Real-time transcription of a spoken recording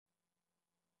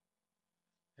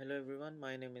Hello everyone,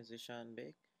 my name is Ishan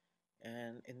Beg,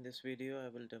 and in this video I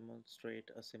will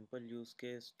demonstrate a simple use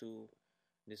case to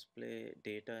display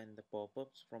data in the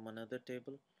pop-ups from another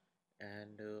table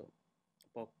and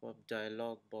pop-up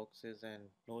dialog boxes and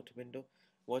note window.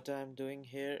 What I am doing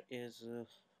here is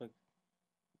a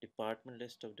department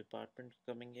list of departments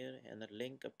coming here and a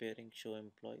link appearing show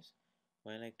employees.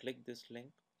 When I click this link,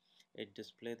 it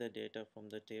displays the data from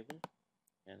the table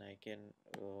and I can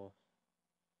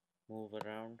move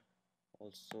around.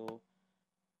 Also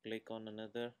click on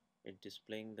another, it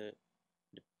displaying the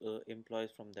employees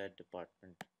from that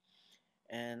department.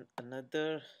 And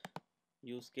another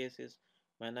use case is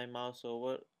when I mouse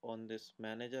over on this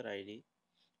manager ID,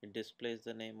 it displays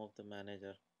the name of the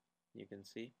manager. You can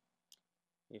see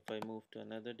if I move to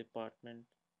another department,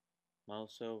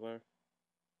 mouse over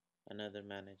another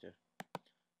manager.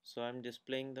 So I'm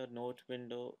displaying the note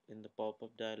window in the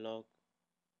pop-up dialog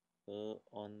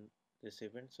on this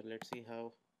event. So let's see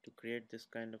how to create this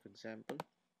kind of example.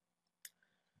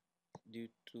 Due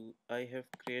to I have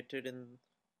created in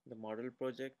the model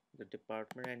project the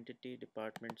department entity,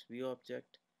 department's view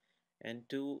object, and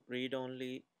two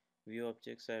read-only view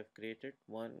objects I have created.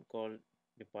 One called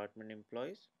department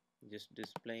employees, just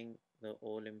displaying the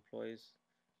all employees,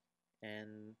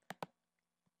 and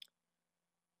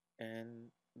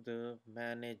the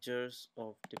managers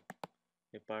of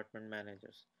department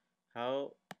managers.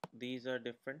 How these are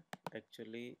different?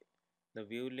 Actually, the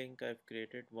view link I've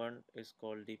created, one is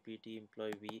called DPT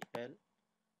employee VL,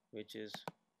 which is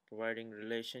providing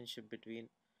relationship between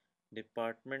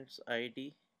department's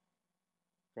ID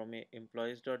from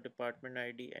employees.department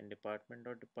ID and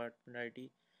department.department ID,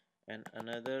 and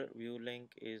another view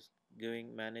link is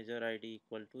giving manager ID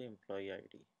equal to employee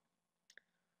ID.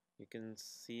 You can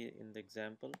see in the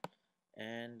example,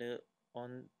 and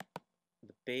on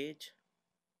the page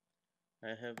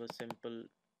I have a simple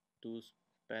two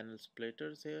panel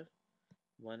splitters here.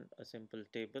 One, a simple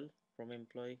table from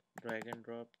employee, drag and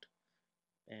dropped,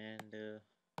 and let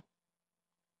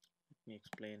me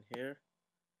explain here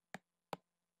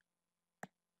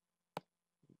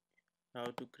how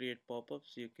to create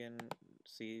pop-ups. You can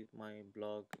see my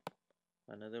blog,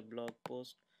 another blog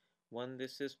post. One,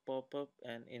 this is pop-up,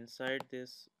 and inside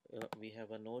this we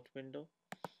have a note window,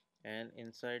 and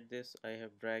inside this I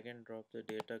have drag and drop the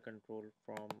data control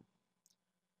from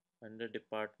under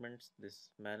departments, this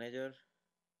manager,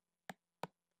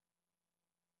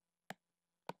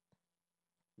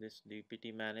 this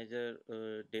DPT manager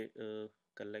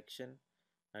collection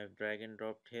I have drag and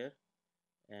dropped here,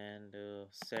 and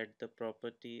set the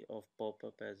property of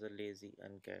pop-up as a lazy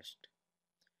uncached.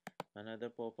 Another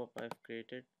pop-up I've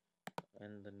created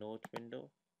in the note window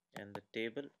and the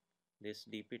table, this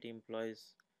DPT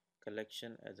employees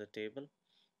collection as a table.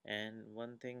 And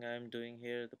one thing I'm doing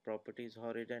here, the properties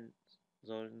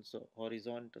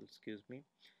horizontal, excuse me,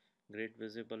 grid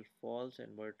visible false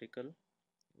and vertical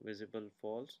visible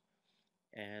false,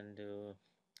 and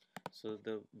so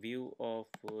the view of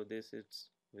this is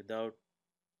without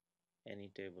any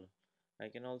table. I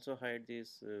can also hide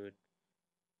these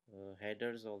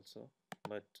headers also,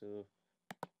 but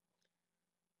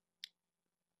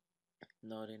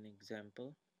not an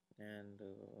example. And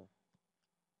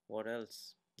what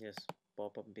else? Yes,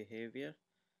 pop-up behavior.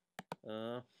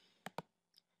 uh,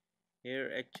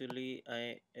 Here actually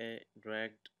I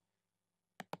dragged,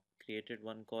 created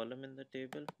one column in the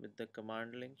table with the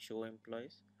command link show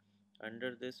employees.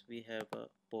 Under this we have a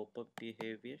pop-up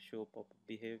behavior, show pop-up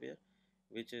behavior,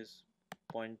 which is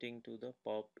pointing to the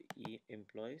pop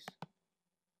employees.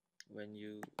 When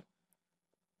you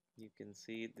can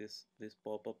see this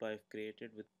pop-up I've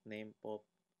created with name pop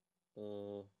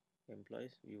uh,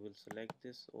 employees. You will select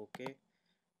this, okay,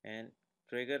 and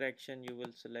trigger action you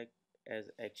will select as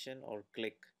action or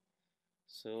click.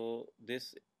 So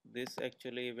this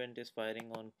actually event is firing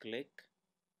on click.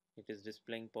 It is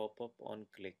displaying pop-up on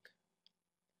click.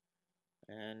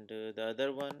 And the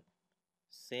other one,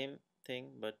 same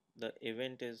thing, but the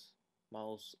event is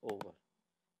mouse over.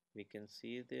 We can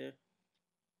see there.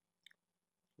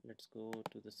 Let's go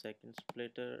to the second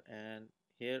splitter, and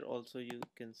here also you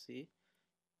can see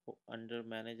under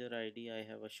manager ID I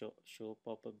have a show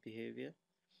pop-up behavior,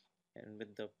 and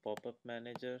with the pop-up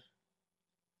manager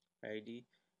ID,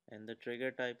 and the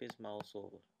trigger type is mouse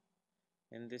over,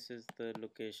 and this is the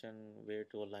location where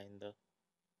to align the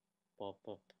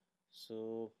pop-up.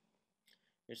 So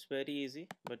it's very easy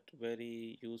but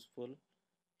very useful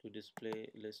to display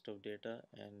list of data,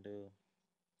 and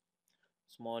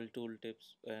small tool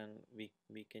tips, and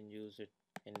we can use it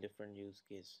in different use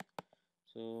case.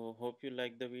 So hope you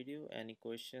like the video. Any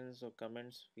questions or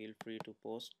comments, feel free to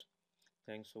post.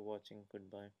 Thanks for watching.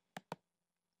 Goodbye.